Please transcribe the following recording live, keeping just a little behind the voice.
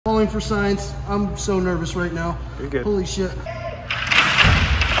Falling for science. I'm so nervous right now. You're good. Holy shit.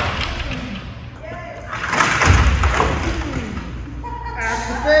 Ass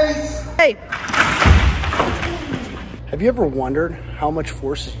to face. Hey. Have you ever wondered how much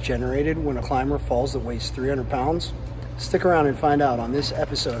force is generated when a climber falls that weighs 300 pounds? Stick around and find out on this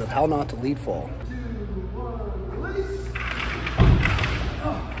episode of How Not to Lead Fall. 2, 1, release.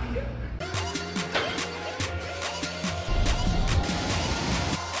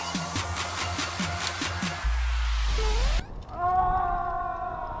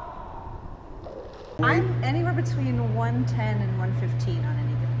 I'm anywhere between 110 and 115 on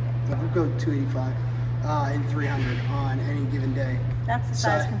any given day. We'll go 285 and 300 on any given day. That's the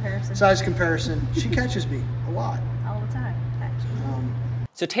size comparison. Size comparison. She catches me a lot. All the time, actually.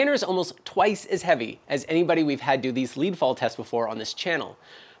 So Tanner is almost twice as heavy as anybody we've had do these lead fall tests before on this channel.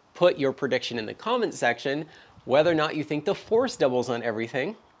 Put your prediction in the comment section, whether or not you think the force doubles on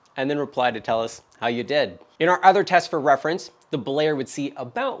everything, and then reply to tell us how you did. In our other test for reference, the belayer would see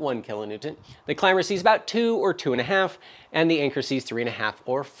about 1 kilonewton, the climber sees about 2 or 2.5, and the anchor sees 3.5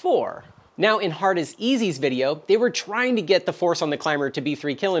 or 4. Now in Hard is Easy's video, they were trying to get the force on the climber to be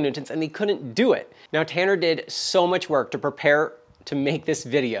 3 kilonewtons and they couldn't do it. Now Tanner did so much work to prepare to make this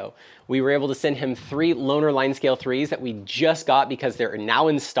video. We were able to send him 3 loaner LineScale 3s that we just got because they're now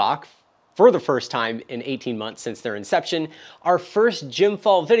in stock for the first time in 18 months since their inception. Our first gym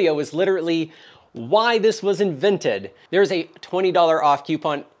fall video was literally why this was invented. There's a $20 off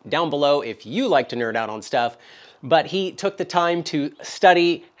coupon down below if you like to nerd out on stuff, but he took the time to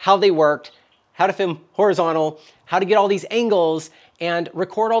study how they worked, how to film horizontal, how to get all these angles, and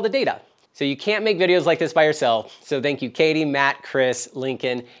record all the data. So you can't make videos like this by yourself. So thank you Katie, Matt, Chris,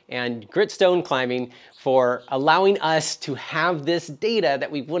 Lincoln, and Gritstone Climbing for allowing us to have this data that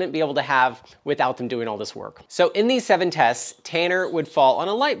we wouldn't be able to have without them doing all this work. So in these 7 tests, Tanner would fall on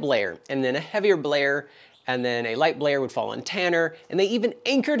a light belayer, and then a heavier belayer, and then a light belayer would fall on Tanner, and they even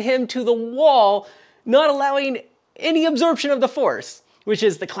anchored him to the wall, not allowing any absorption of the force, which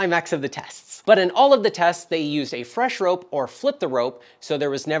is the climax of the tests. But in all of the tests, they used a fresh rope or flipped the rope, so there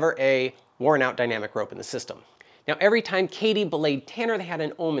was never a worn out dynamic rope in the system. Now every time Katie belayed Tanner, they had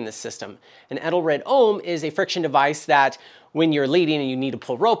an ohm in the system. An Edelred ohm is a friction device that when you're leading and you need to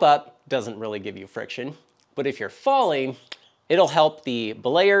pull rope up, doesn't really give you friction. But if you're falling, it'll help the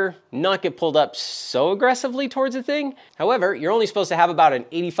belayer not get pulled up so aggressively towards the thing. However, you're only supposed to have about an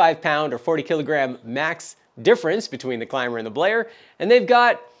 85 pound or 40 kilogram max difference between the climber and the belayer, and they've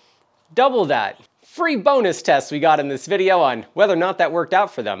got double that. Free bonus tests we got in this video on whether or not that worked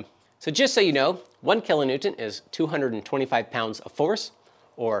out for them. So just so you know, 1 kilonewton is 225 pounds of force,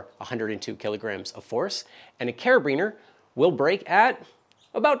 or 102 kilograms of force, and a carabiner will break at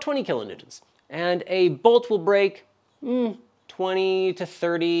about 20 kilonewtons. And a bolt will break 20 to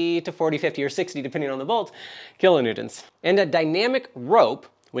 30 to 40, 50, or 60, depending on the bolt, kilonewtons. And a dynamic rope,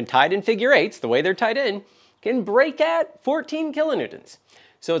 when tied in figure eights, the way they're tied in, can break at 14 kilonewtons.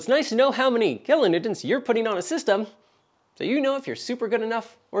 So it's nice to know how many kilonewtons you're putting on a system, so you know if you're super good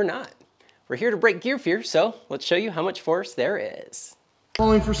enough or not. We're here to break gear fear, so let's show you how much force there is.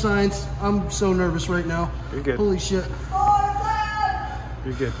 Falling for science. I'm so nervous right now. You're good. Holy shit.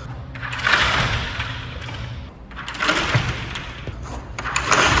 You're good.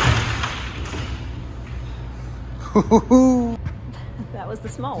 That was the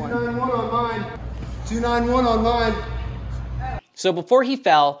small one. 291 on mine. 291 on mine. So before he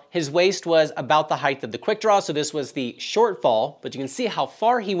fell, his waist was about the height of the quick draw, so this was the short fall, but you can see how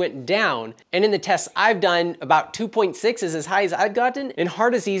far he went down. And in the tests I've done, about 2.6 is as high as I've gotten, and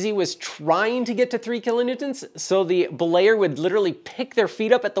Hard as Easy was trying to get to 3 kilonewtons, so the belayer would literally pick their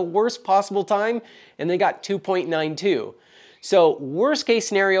feet up at the worst possible time, and they got 2.92. So worst case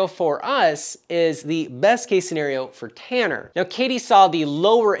scenario for us is the best case scenario for Tanner. Now Katie saw the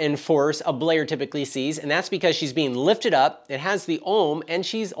lower end force a belayer typically sees, and that's because she's being lifted up, it has the ohm, and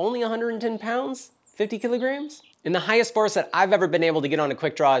she's only 110 pounds, 50 kilograms. And the highest force that I've ever been able to get on a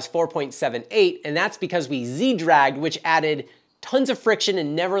quick draw is 4.78, and that's because we Z-dragged, which added tons of friction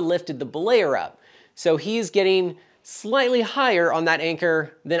and never lifted the belayer up. So he's getting slightly higher on that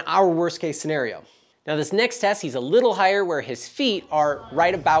anchor than our worst case scenario. Now this next test, he's a little higher where his feet are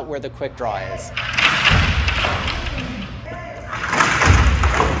right about where the quick draw is.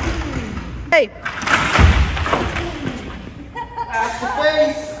 Hey. Ass to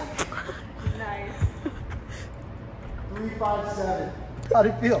face. Nice. 357. How'd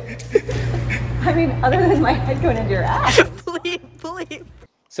it feel? I mean, other than my head going into your ass. Please.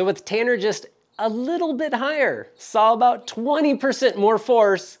 So with Tanner just a little bit higher, saw about 20% more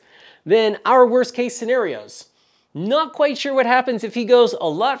force than our worst case scenarios. Not quite sure what happens if he goes a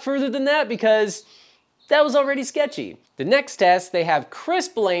lot further than that because that was already sketchy. The next test, they have Chris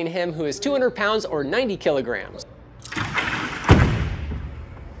belaying him, who is 200 pounds or 90 kilograms.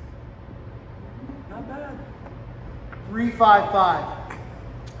 Not bad. 355.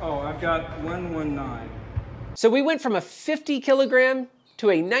 Oh, I've got 119. So we went from a 50 kilogram to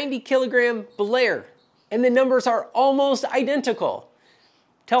a 90 kilogram belayer, and the numbers are almost identical.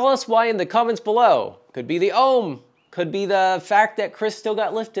 Tell us why in the comments below. Could be the ohm, could be the fact that Chris still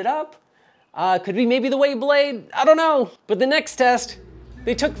got lifted up, could be maybe the weight blade, I don't know. But the next test,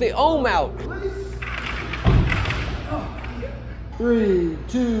 they took the ohm out. 3,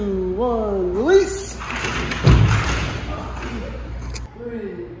 2, 1, release. 3,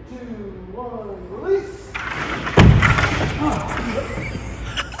 2, 1, release.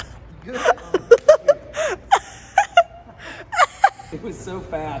 Good. It was so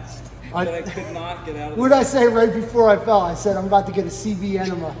fast that I could not get out of What did I say right before I fell? I said I'm about to get a CB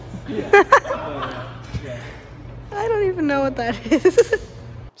enema. I don't even know what that is.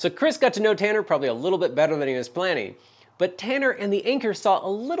 So Chris got to know Tanner probably a little bit better than he was planning. But Tanner and the anchor saw a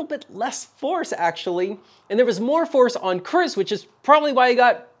little bit less force actually, and there was more force on Chris, which is probably why he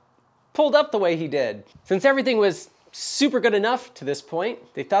got pulled up the way he did. Since everything was super good enough to this point,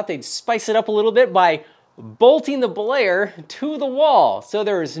 they thought they'd spice it up a little bit by bolting the belayer to the wall, so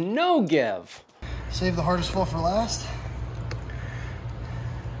there is no give. Save the hardest fall for last.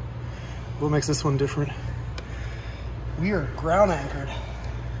 What makes this one different? We are ground anchored.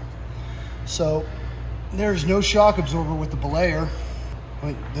 So there's no shock absorber with the belayer.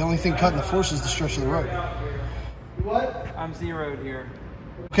 Like, the only thing cutting the force is the stretch of the rope. What? I'm zeroed here.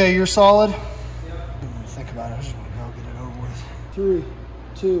 Okay, you're solid? I don't even think about it. I just want to go get it over with. 3,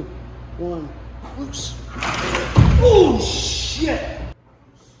 2, 1, loose. Oh, shit!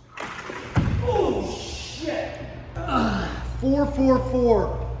 Oh, shit!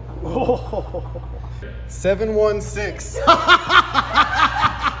 444. Oh. 716.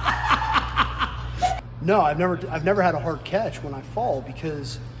 No, I've never had a hard catch when I fall,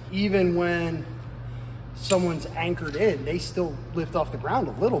 because even when someone's anchored in, they still lift off the ground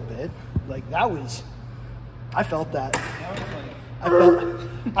a little bit. Like that was, I felt that.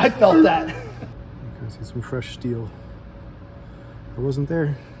 I felt that. You can see some fresh steel. I wasn't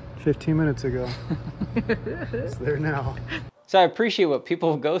there 15 minutes ago. It's there now. So I appreciate what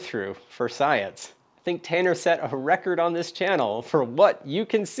people go through for science. I think Tanner set a record on this channel for what you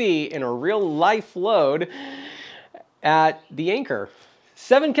can see in a real life load at the anchor.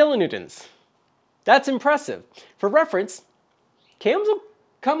 7 kilonewtons. That's impressive. For reference, cams will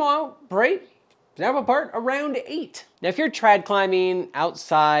come out, break, snap apart around 8. Now if you're trad climbing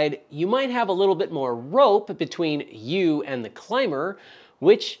outside, you might have a little bit more rope between you and the climber,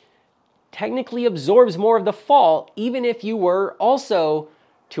 which technically absorbs more of the fall, even if you were also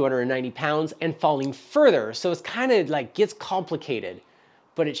 290 pounds and falling further. So it's kind of like gets complicated,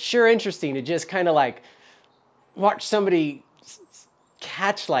 but it's sure interesting to just kind of like watch somebody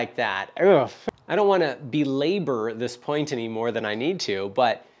catch like that. Ugh. I don't want to belabor this point any more than I need to,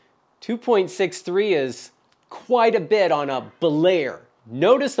 but 2.63 is quite a bit on a belayer.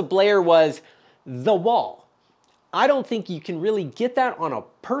 Notice the belayer was the wall. I don't think you can really get that on a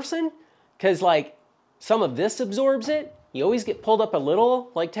person, because like some of this absorbs it. You always get pulled up a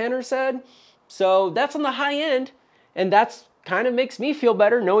little, like Tanner said. So that's on the high end, and that's kind of makes me feel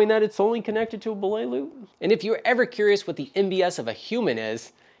better knowing that it's only connected to a belay loop. And if you're ever curious what the MBS of a human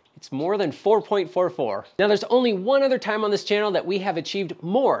is, it's more than 4.44. Now there's only one other time on this channel that we have achieved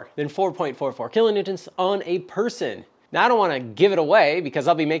more than 4.44 kilonewtons on a person. Now I don't want to give it away because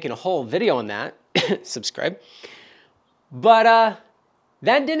I'll be making a whole video on that. Subscribe. But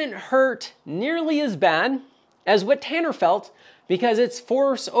that didn't hurt nearly as bad as what Tanner felt, because it's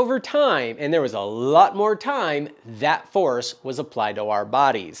force over time, and there was a lot more time that force was applied to our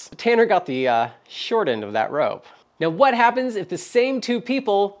bodies. Tanner got the short end of that rope. Now what happens if the same two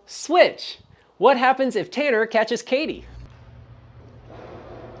people switch? What happens if Tanner catches Katie?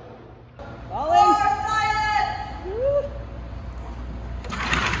 Falling.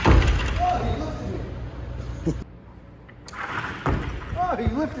 Oh, he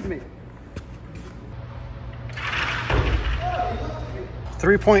lifted me.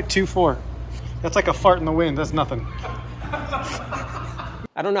 3.24. That's like a fart in the wind. That's nothing.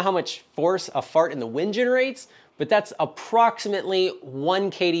 I don't know how much force a fart in the wind generates, but that's approximately 1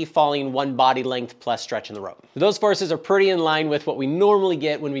 kd falling 1 body length plus stretch in the rope. Those forces are pretty in line with what we normally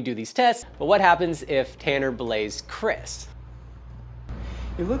get when we do these tests, but what happens if Tanner belays Chris?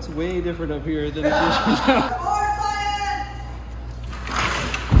 It looks way different up here than it does.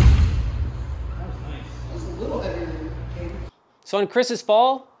 A little heavier So on Chris's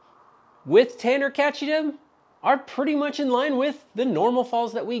fall, with Tanner catching him, are pretty much in line with the normal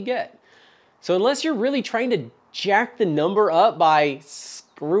falls that we get. So unless you're really trying to jack the number up by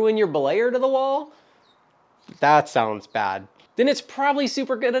screwing your belayer to the wall, that sounds bad, then it's probably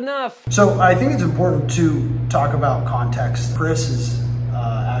super good enough. So I think it's important to talk about context. Chris is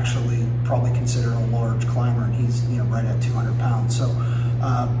actually probably considered a large climber, and he's right at 200 pounds. So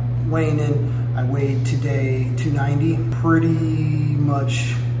weighing in, I weighed today 290, pretty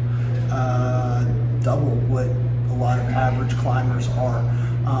much double what a lot of average climbers are.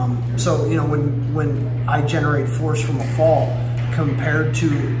 So when I generate force from a fall compared to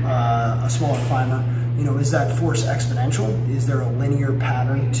a smaller climber, is that force exponential? Is there a linear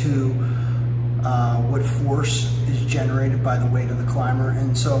pattern to what force is generated by the weight of the climber?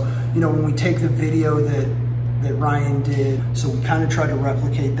 And so, when we take the video that Ryan did, so we kind of try to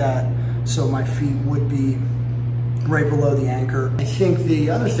replicate that, so my feet would be right below the anchor. I think the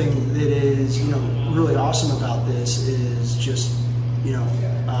other thing that is, really awesome about this is just,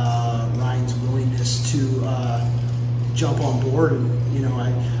 Ryan's willingness to jump on board. And,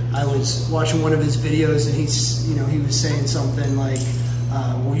 I was watching one of his videos, and he was saying something like,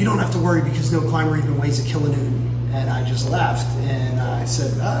 well, you don't have to worry because no climber even weighs a kilonewton. And I just laughed, and I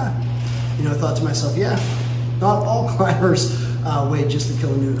said, I thought to myself, yeah, not all climbers weigh just a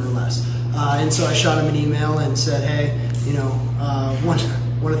kilonewton or less. And so I shot him an email and said, hey, want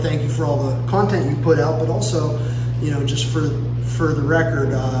to thank you for all the content you put out, but also, just for the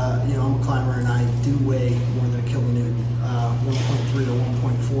record, I'm a climber and I do weigh more than a kilonewton, 1.3 or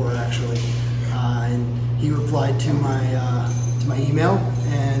 1.4 actually. And he replied to my email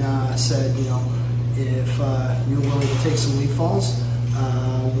and said, if you're willing to take some lead falls,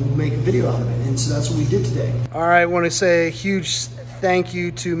 we'll make a video out of it. And so that's what we did today. All right, I want to say a huge thank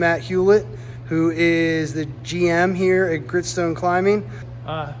you to Matt Hewlett, who is the GM here at Gritstone Climbing.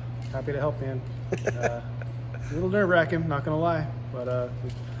 Happy to help, man. A little nerve-wracking, not gonna lie, but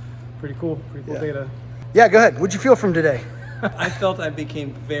pretty cool data. Yeah, go ahead. What'd you feel from today? I felt I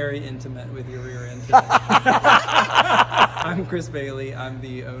became very intimate with your rear end today. I'm Chris Bailey. I'm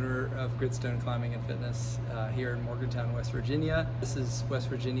the owner of Gritstone Climbing and Fitness here in Morgantown, West Virginia. This is West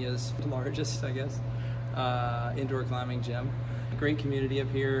Virginia's largest, I guess, indoor climbing gym. Great community up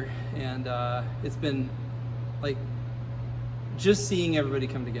here, and it's been like just seeing everybody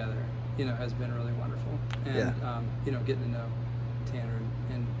come together, has been really wonderful. And yeah. Getting to know Tanner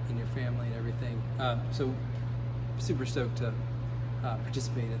and your family and everything. So super stoked to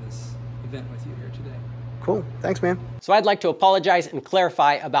participate in this event with you here today. Cool, thanks, man. So I'd like to apologize and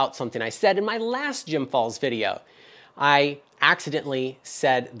clarify about something I said in my last Gym Falls video. I accidentally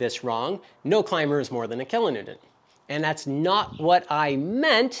said this wrong. No climber is more than a kilonewton. And that's not what I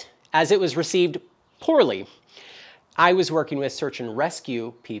meant, as it was received poorly. I was working with search and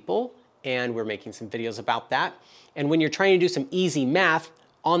rescue people, and we're making some videos about that. And when you're trying to do some easy math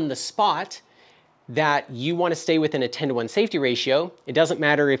on the spot, that you want to stay within a 10-to-1 safety ratio, it doesn't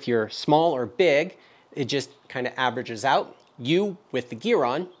matter if you're small or big, it just kind of averages out. You, with the gear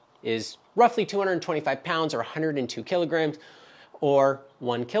on, is roughly 225 pounds or 102 kilograms, or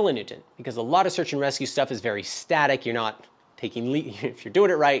 1 kilonewton, because a lot of search and rescue stuff is very static. You're not taking lead, if you're doing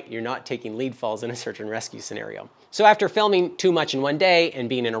it right, you're not taking lead falls in a search and rescue scenario. So after filming too much in one day and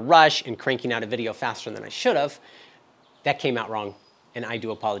being in a rush and cranking out a video faster than I should have, that came out wrong, and I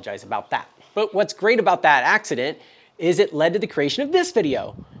do apologize about that. But what's great about that accident is it led to the creation of this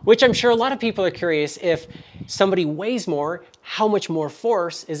video, which I'm sure a lot of people are curious, if somebody weighs more, how much more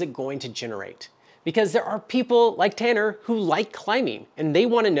force is it going to generate? Because there are people like Tanner who like climbing, and they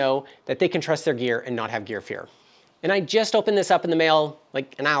want to know that they can trust their gear and not have gear fear. And I just opened this up in the mail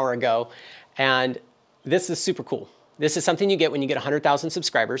like an hour ago, and this is super cool. This is something you get when you get 100,000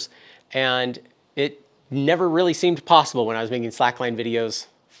 subscribers, and it never really seemed possible when I was making slackline videos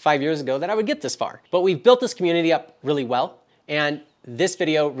 5 years ago that I would get this far. But we've built this community up really well, and this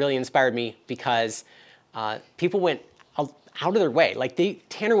video really inspired me because people went out of their way. Like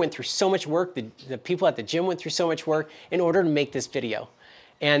Tanner went through so much work, the people at the gym went through so much work in order to make this video.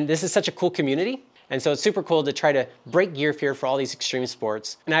 And this is such a cool community. And so it's super cool to try to break gear fear for all these extreme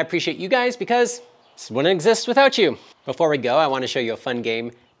sports. And I appreciate you guys because this wouldn't exist without you. Before we go, I want to show you a fun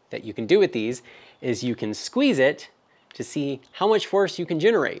game that you can do with these, is you can squeeze it to see how much force you can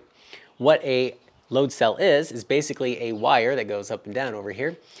generate. What a load cell is basically a wire that goes up and down over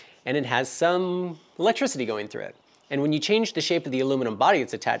here, and it has some electricity going through it. And when you change the shape of the aluminum body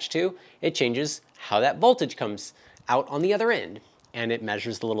it's attached to, it changes how that voltage comes out on the other end. And it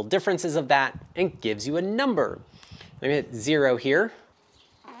measures the little differences of that and gives you a number. Let me hit 0 here.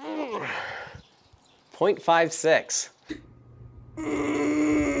 0.56.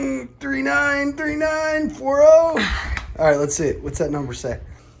 393940. All right, let's see it. What's that number say?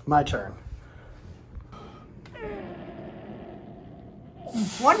 My turn.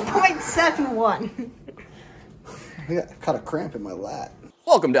 1.71. I caught a cramp in my lat.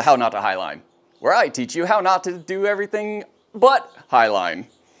 Welcome to How Not to Highline, where I teach you how not to do everything but highline.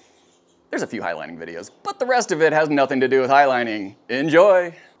 There's a few highlining videos, but the rest of it has nothing to do with highlining.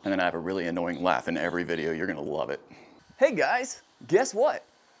 Enjoy! And then I have a really annoying laugh in every video. You're gonna love it. Hey guys, guess what?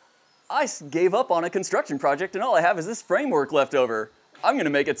 I gave up on a construction project and all I have is this framework left over. I'm gonna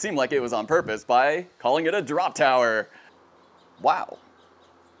make it seem like it was on purpose by calling it a drop tower. Wow.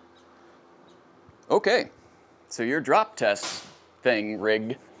 Okay, so your drop test thing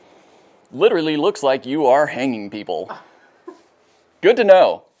rig literally looks like you are hanging people. Good to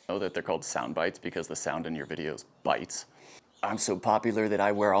know. Know that they're called sound bites because the sound in your videos bites. I'm so popular that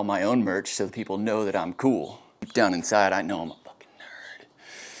I wear all my own merch so that people know that I'm cool. Deep down inside, I know I'm a fucking nerd.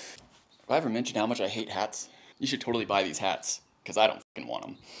 Have I ever mentioned how much I hate hats? You should totally buy these hats, because I don't fucking want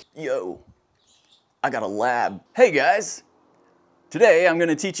them. Yo, I got a lab. Hey guys, today I'm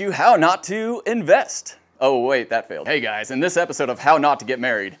gonna teach you how not to invest. Oh wait, that failed. Hey guys, in this episode of How Not to Get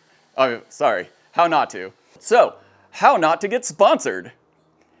Married, oh sorry, how not to. So, how not to get sponsored.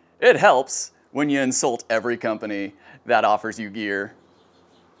 It helps when you insult every company that offers you gear.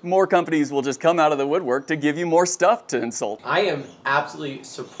 More companies will just come out of the woodwork to give you more stuff to insult. I am absolutely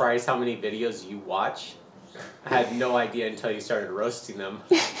surprised how many videos you watch. I had no idea until you started roasting them.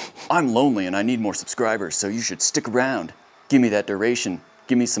 I'm lonely and I need more subscribers, so you should stick around. Give me that duration.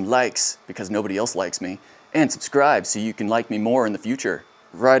 Give me some likes, because nobody else likes me. And subscribe so you can like me more in the future.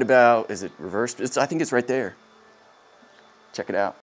 Right about, is it reversed? I think it's right there. Check it out.